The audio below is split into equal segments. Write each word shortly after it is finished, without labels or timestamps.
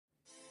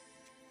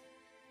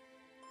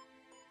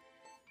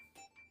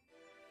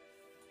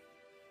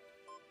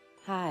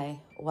Hi,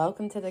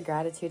 welcome to the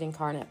Gratitude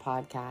Incarnate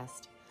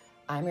podcast.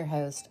 I'm your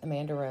host,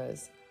 Amanda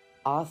Rose,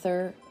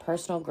 author,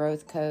 personal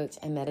growth coach,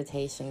 and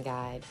meditation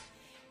guide.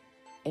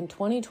 In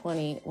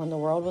 2020, when the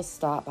world was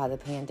stopped by the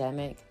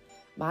pandemic,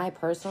 my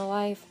personal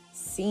life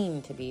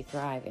seemed to be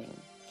thriving.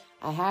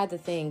 I had the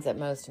things that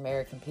most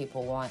American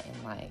people want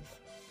in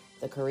life: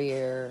 the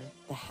career,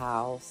 the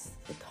house,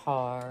 the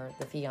car,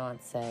 the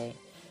fiance.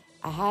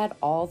 I had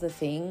all the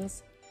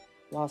things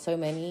while so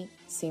many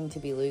seemed to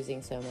be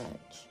losing so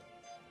much.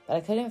 But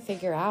I couldn't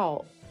figure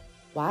out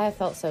why I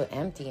felt so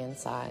empty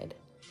inside.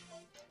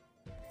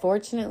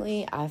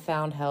 Fortunately, I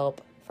found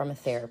help from a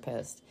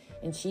therapist,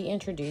 and she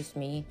introduced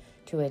me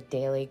to a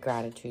daily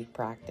gratitude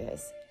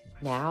practice.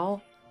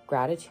 Now,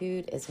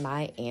 gratitude is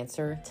my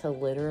answer to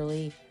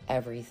literally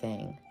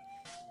everything.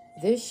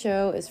 This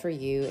show is for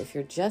you if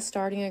you're just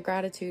starting a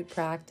gratitude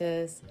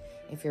practice,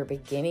 if you're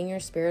beginning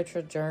your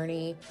spiritual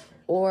journey,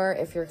 or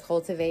if you're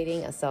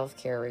cultivating a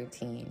self-care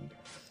routine.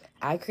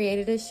 I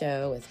created a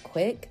show with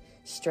quick,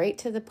 straight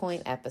to the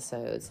point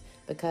episodes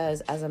because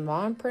as a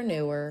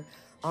mompreneur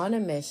on a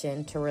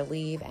mission to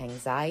relieve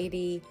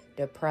anxiety,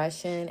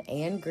 depression,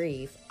 and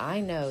grief, I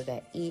know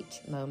that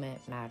each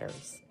moment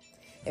matters.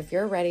 If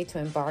you're ready to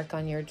embark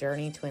on your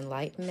journey to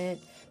enlightenment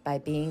by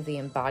being the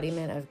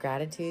embodiment of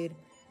gratitude,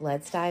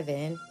 let's dive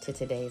in to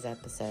today's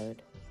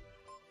episode.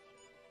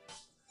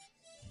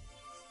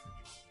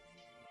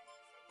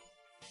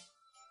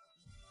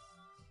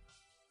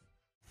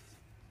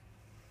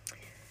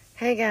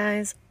 Hey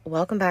guys,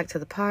 welcome back to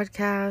the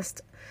podcast.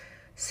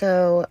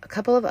 So a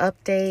couple of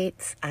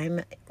updates.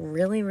 I'm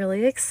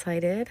really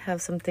excited.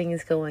 Have some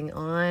things going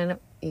on.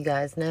 You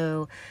guys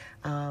know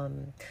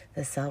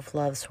the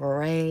self-love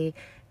soiree.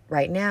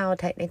 Right now,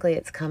 technically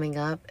it's coming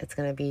up. It's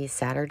going to be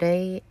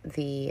Saturday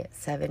the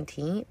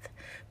 17th,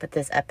 but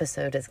this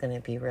episode is going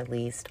to be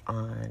released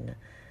on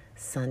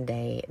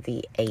Sunday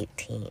the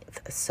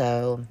 18th.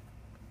 So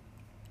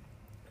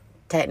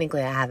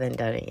technically I haven't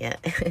done it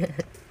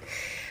yet.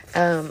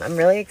 I'm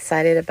really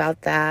excited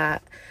about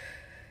that.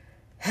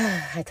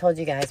 I told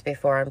you guys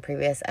before on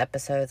previous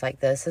episodes, like,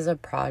 this is a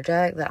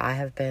project that I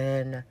have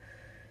been,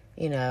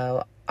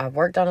 I've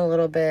worked on a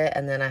little bit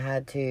and then I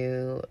had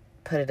to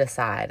put it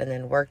aside and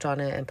then worked on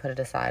it and put it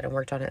aside and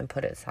worked on it and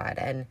put it aside.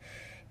 And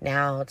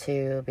now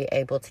to be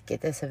able to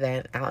get this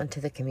event out into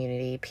the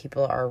community,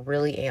 people are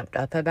really amped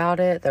up about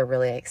it. They're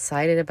really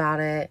excited about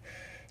it.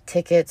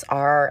 Tickets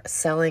are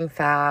selling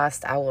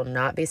fast. I will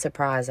not be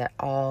surprised at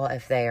all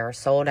if they are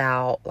sold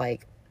out.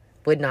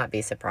 Would not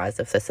be surprised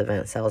if this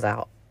event sells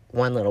out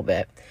one little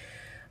bit.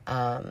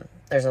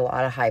 There's a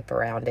lot of hype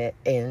around it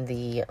in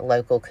the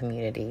local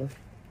community.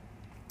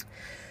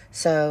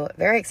 So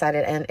very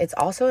excited. And it's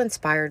also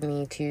inspired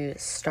me to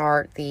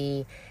start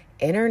the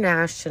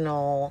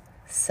International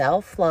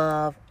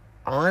Self-Love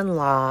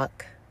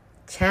Unlock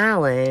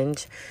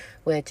Challenge,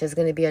 which is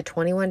going to be a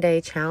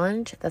 21-day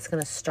challenge that's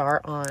going to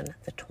start on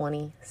the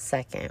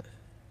 22nd.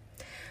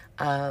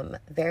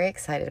 Very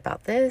excited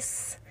about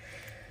this.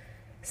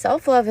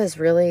 Self-love is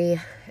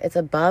it's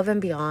above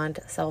and beyond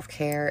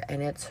self-care,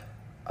 and it's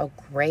a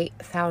great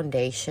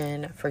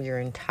foundation for your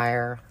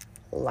entire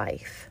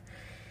life.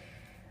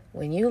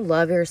 When you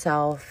love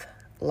yourself,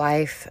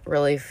 life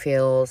really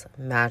feels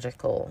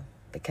magical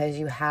because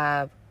you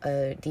have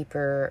a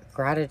deeper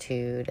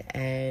gratitude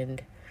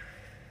and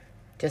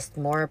just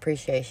more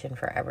appreciation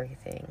for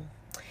everything.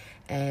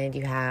 And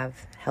you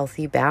have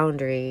healthy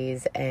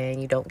boundaries and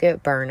you don't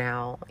get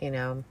burnout,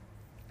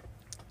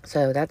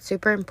 So that's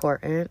super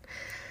important.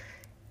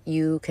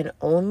 You can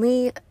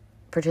only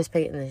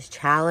participate in this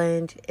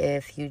challenge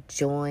if you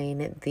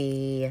join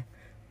the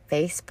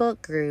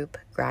Facebook group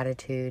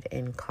Gratitude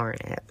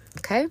Incarnate.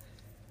 Okay?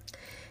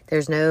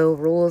 There's no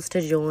rules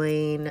to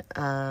join.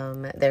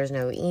 There's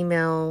no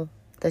email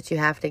that you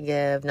have to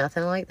give.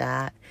 Nothing like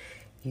that.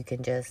 You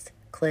can just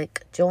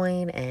click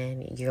join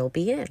and you'll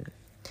be in.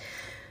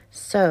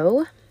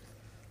 So,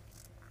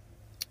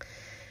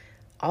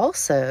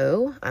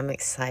 also, I'm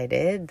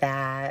excited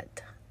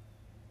that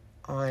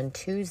on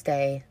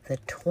Tuesday the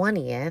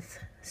 20th,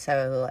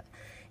 so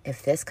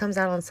if this comes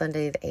out on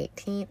Sunday the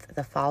 18th,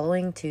 the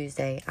following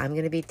Tuesday, I'm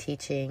going to be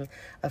teaching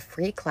a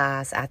free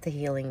class at the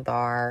Healing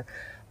Bar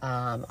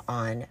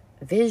on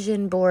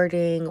vision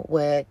boarding,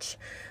 which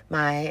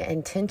my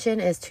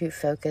intention is to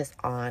focus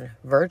on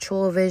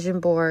virtual vision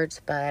boards,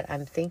 but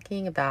I'm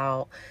thinking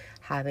about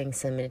having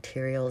some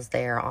materials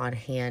there on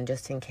hand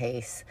just in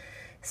case.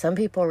 Some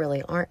people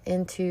really aren't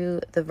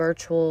into the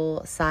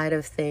virtual side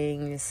of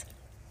things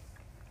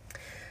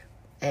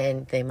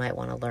and they might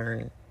want to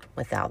learn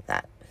without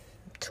that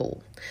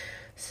tool.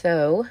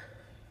 So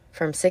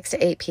from 6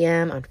 to 8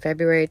 p.m. on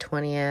February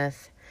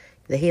 20th,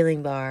 the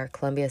Healing Bar,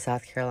 Columbia,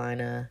 South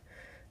Carolina,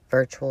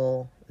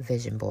 virtual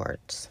vision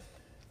boards.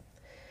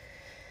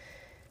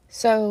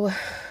 So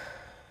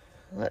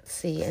let's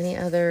see, any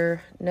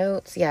other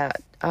notes? Yeah.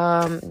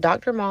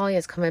 Dr. Molly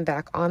is coming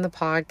back on the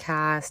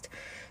podcast.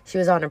 She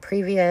was on a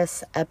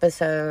previous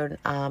episode.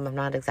 I'm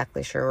not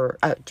exactly sure.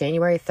 Oh,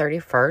 January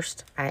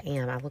 31st. I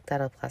looked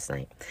that up last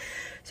night.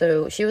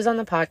 So she was on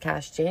the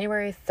podcast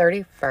January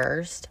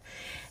 31st,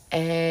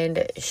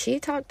 and she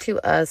talked to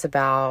us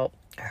about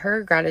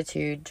her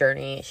gratitude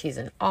journey. She's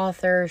an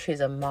author.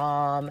 She's a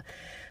mom.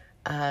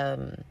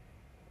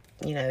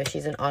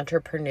 She's an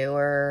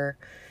entrepreneur.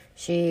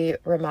 She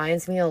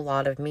reminds me a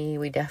lot of me.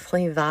 We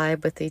definitely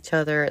vibe with each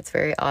other. It's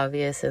very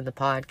obvious in the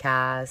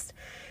podcast.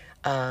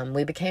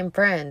 We became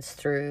friends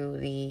through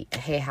the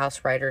Hay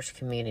House Writers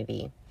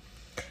community.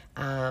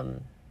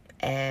 And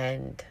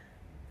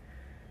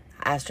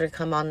I asked her to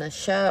come on the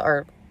show,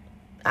 or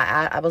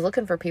I was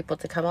looking for people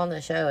to come on the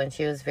show, and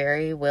she was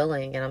very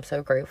willing, and I'm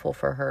so grateful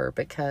for her,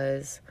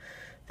 because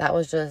that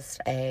was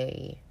just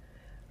a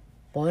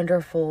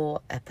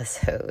wonderful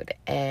episode.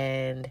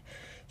 And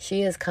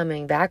she is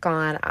coming back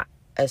on.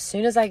 As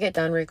soon as I get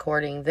done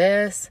recording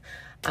this,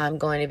 I'm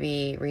going to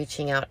be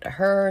reaching out to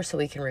her so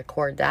we can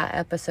record that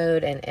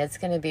episode, and it's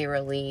going to be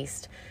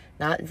released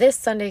not this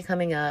Sunday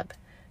coming up,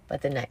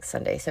 but the next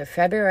Sunday. So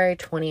February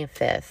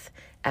 25th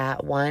at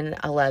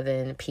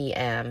 1:11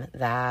 p.m.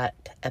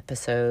 that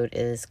episode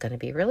is going to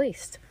be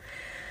released.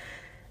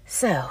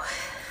 So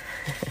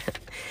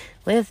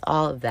with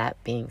all of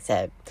that being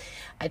said,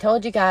 I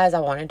told you guys I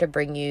wanted to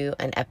bring you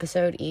an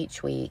episode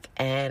each week,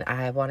 and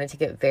I wanted to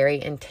get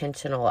very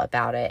intentional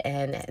about it.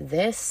 And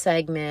this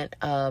segment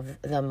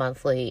of the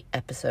monthly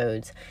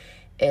episodes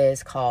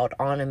is called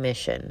On a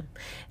Mission.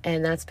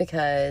 And that's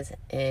because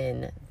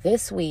in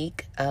this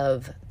week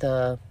of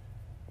the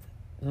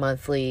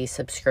monthly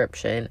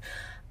subscription,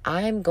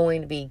 I'm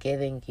going to be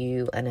giving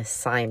you an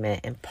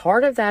assignment, and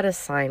part of that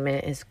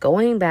assignment is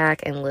going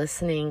back and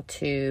listening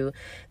to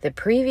the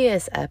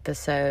previous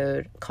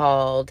episode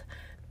called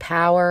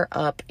Power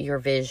Up Your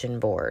Vision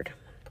Board.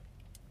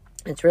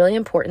 It's really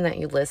important that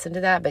you listen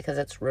to that, because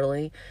it's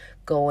really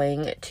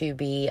going to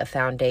be a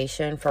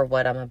foundation for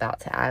what I'm about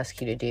to ask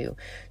you to do.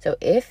 So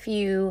if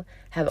you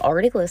have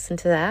already listened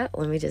to that,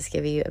 let me just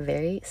give you a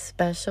very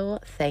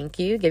special thank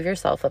you. Give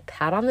yourself a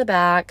pat on the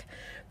back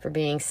for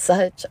being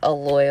such a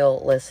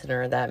loyal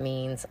listener. That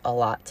means a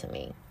lot to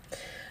me.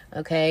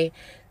 Okay,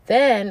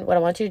 then what I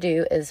want you to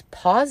do is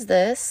pause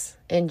this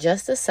in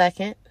just a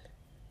second.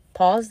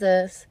 Pause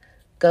this,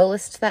 go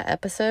listen to that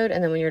episode,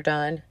 and then when you're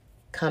done,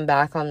 come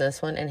back on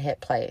this one and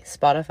hit play.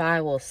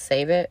 Spotify will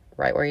save it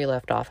right where you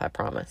left off, I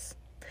promise.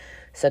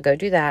 So go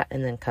do that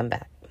and then come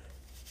back.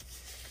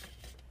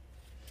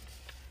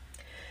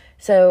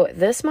 So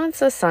this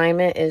month's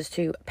assignment is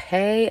to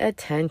pay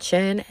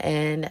attention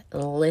and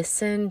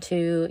listen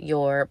to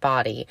your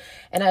body.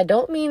 And I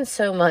don't mean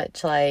so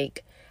much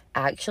like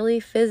actually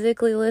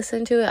physically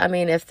listen to it. I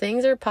mean, if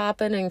things are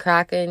popping and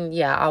cracking,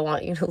 yeah, I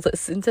want you to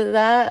listen to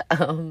that.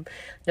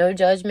 No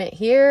judgment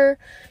here.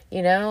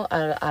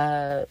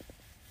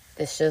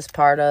 It's just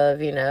part of,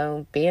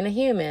 being a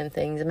human.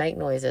 Things make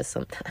noises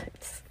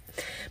sometimes.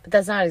 But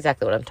that's not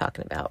exactly what I'm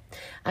talking about.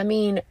 I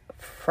mean,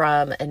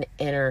 from an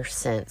inner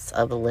sense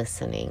of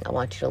listening. I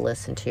want you to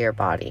listen to your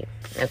body.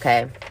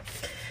 Okay?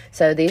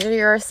 So these are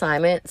your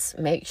assignments.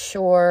 Make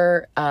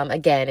sure,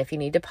 again, if you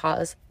need to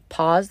pause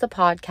the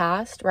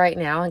podcast right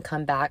now and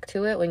come back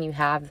to it when you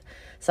have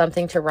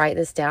something to write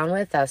this down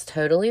with. That's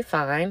totally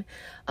fine.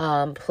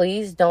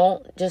 Please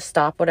don't just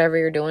stop whatever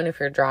you're doing if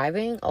you're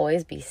driving.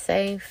 Always be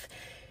safe.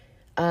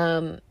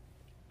 So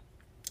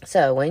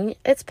when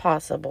it's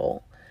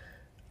possible,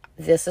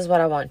 this is what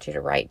I want you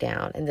to write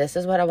down, and this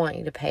is what I want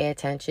you to pay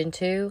attention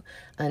to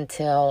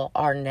until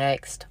our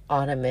next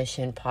On a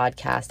Mission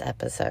podcast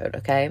episode,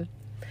 okay?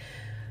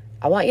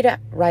 I want you to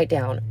write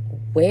down,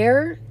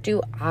 where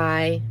do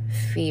I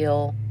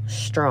feel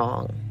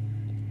strong?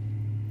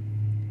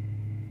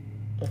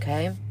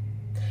 Okay?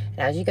 And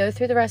as you go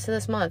through the rest of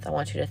this month, I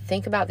want you to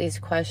think about these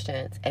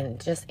questions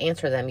and just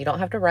answer them. You don't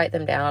have to write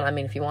them down. I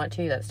mean, if you want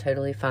to, that's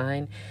totally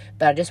fine.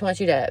 But I just want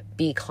you to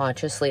be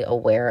consciously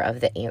aware of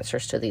the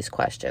answers to these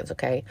questions,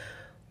 okay?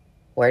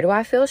 Where do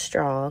I feel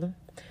strong?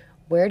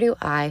 Where do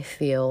I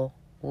feel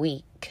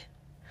weak?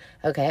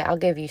 Okay, I'll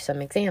give you some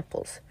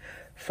examples.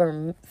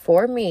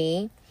 For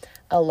me,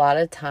 a lot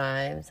of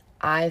times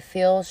I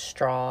feel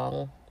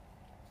strong.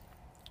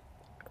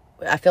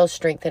 I feel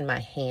strength in my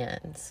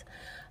hands.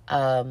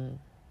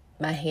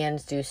 My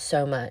hands do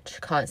so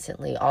much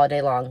constantly all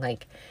day long.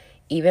 Like,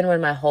 even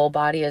when my whole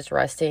body is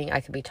resting,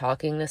 I could be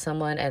talking to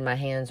someone and my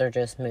hands are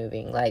just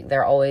moving. Like,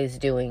 they're always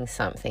doing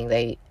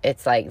something.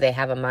 It's like they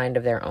have a mind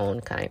of their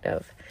own, kind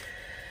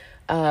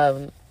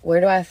of. Where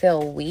do I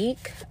feel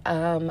weak?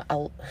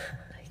 I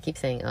keep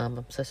saying,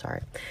 I'm so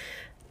sorry.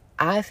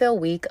 I feel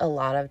weak a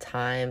lot of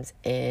times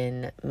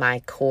in my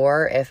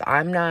core. If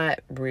I'm not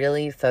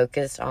really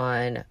focused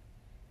on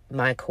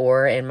my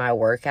core in my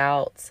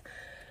workouts,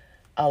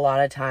 a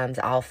lot of times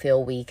I'll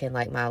feel weak in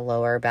like my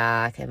lower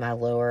back and my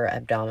lower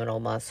abdominal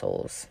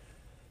muscles.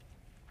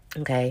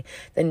 Okay.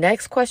 The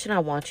next question I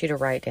want you to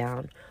write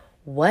down,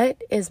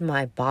 what is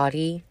my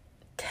body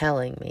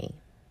telling me?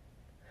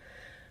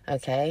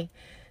 Okay?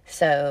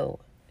 So,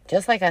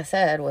 just like I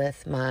said,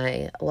 with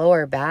my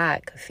lower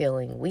back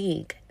feeling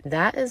weak,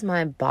 that is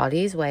my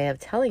body's way of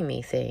telling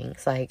me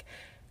things like,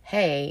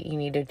 hey, you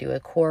need to do a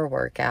core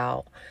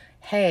workout.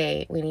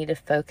 Hey, we need to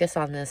focus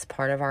on this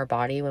part of our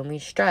body when we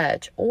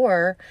stretch.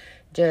 Or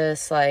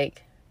just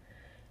like,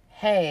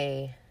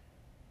 hey,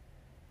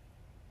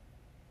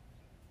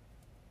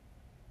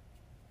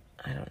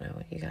 I don't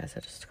know, you guys, I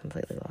just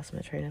completely lost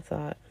my train of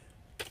thought.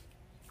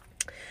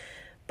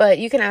 But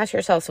you can ask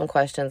yourself some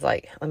questions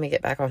like, let me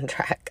get back on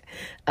track.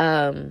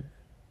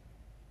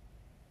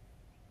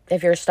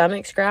 If your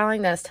stomach's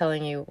growling, that's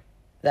telling you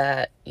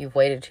that you've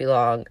waited too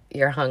long,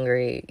 you're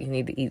hungry, you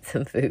need to eat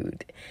some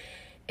food.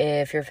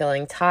 If you're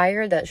feeling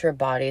tired, that's your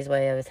body's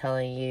way of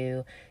telling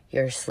you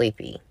you're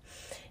sleepy.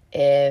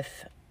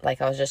 If,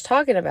 like I was just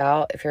talking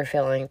about, if you're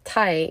feeling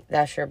tight,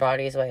 that's your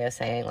body's way of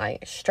saying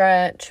like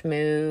stretch,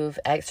 move,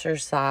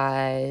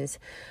 exercise,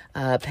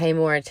 pay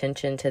more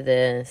attention to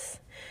this.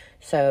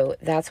 So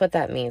that's what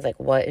that means. Like,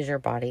 what is your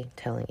body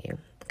telling you?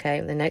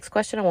 Okay. The next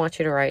question I want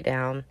you to write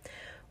down: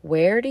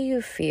 where do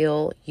you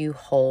feel you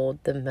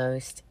hold the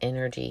most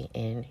energy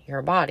in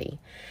your body?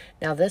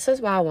 Now, this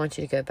is why I want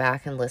you to go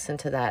back and listen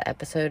to that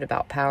episode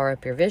about Power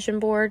Up Your Vision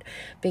Board,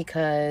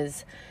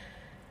 because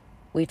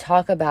we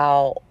talk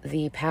about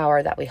the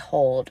power that we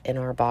hold in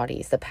our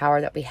bodies, the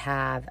power that we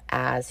have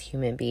as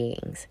human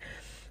beings.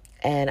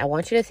 And I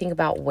want you to think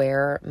about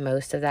where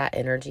most of that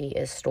energy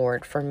is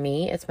stored. For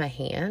me, it's my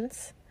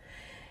hands.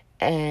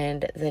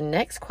 And the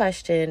next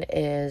question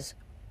is,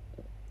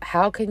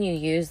 how can you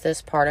use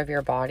this part of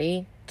your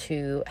body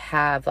to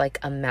have like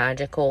a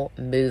magical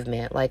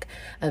movement, like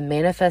a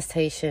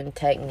manifestation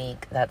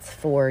technique that's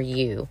for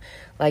you?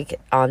 Like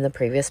on the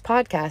previous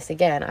podcast,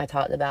 again, I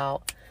talked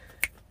about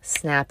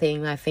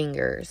snapping my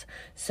fingers.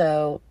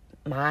 So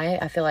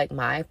I feel like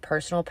my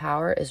personal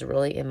power is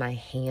really in my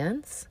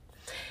hands.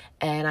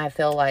 And I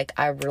feel like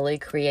I really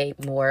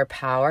create more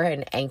power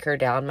and anchor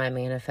down my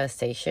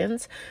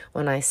manifestations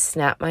when I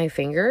snap my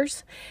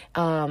fingers.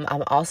 I'm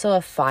also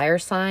a fire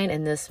sign,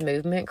 and this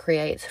movement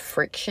creates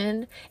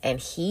friction and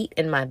heat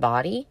in my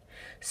body.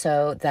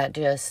 So that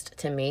just,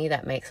 to me,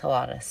 that makes a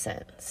lot of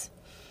sense.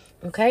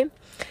 Okay?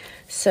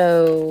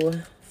 So,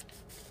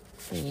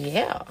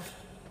 yeah.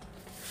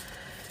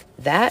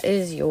 That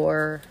is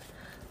your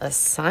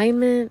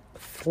assignment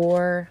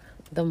for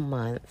the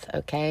month,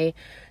 okay?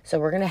 So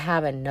we're going to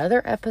have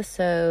another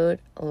episode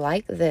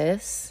like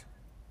this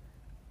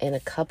in a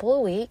couple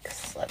of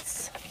weeks.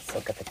 Let's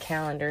look at the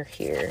calendar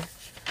here.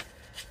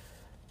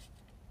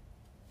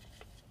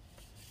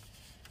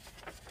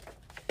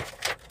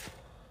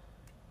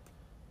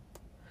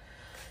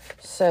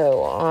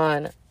 So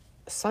on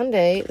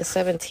Sunday, the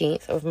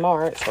 17th of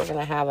March, we're going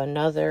to have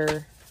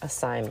another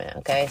assignment,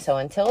 okay? So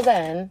until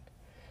then,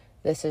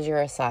 this is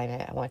your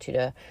assignment. I want you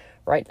to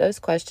write those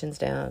questions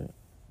down,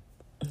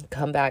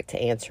 come back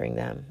to answering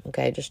them,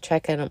 okay? Just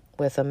check in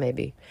with them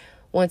maybe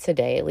once a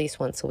day, at least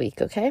once a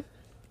week, okay?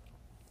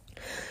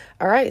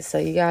 All right, so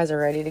you guys are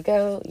ready to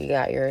go. You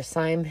got your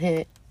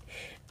assignment.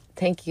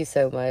 Thank you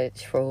so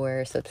much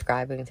for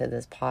subscribing to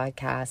this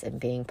podcast and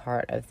being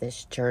part of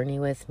this journey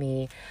with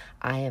me.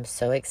 I am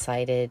so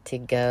excited to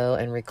go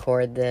and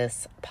record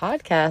this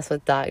podcast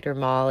with Dr.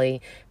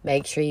 Molly.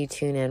 Make sure you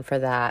tune in for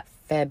that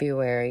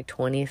February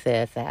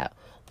 25th at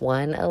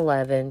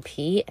 1:11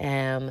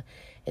 p.m.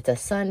 It's a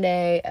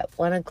Sunday at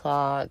 1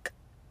 o'clock,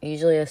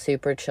 usually a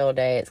super chill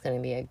day. It's going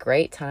to be a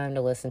great time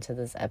to listen to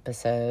this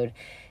episode,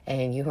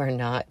 and you are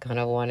not going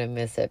to want to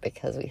miss it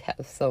because we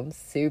have some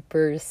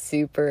super,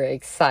 super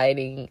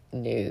exciting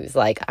news.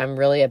 Like, I'm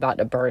really about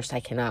to burst. I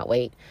cannot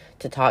wait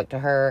to talk to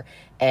her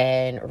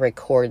and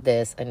record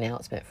this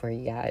announcement for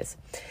you guys.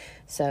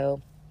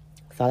 So,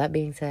 with all that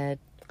being said,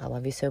 I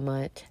love you so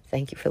much.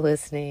 Thank you for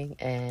listening,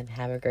 and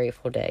have a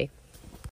grateful day.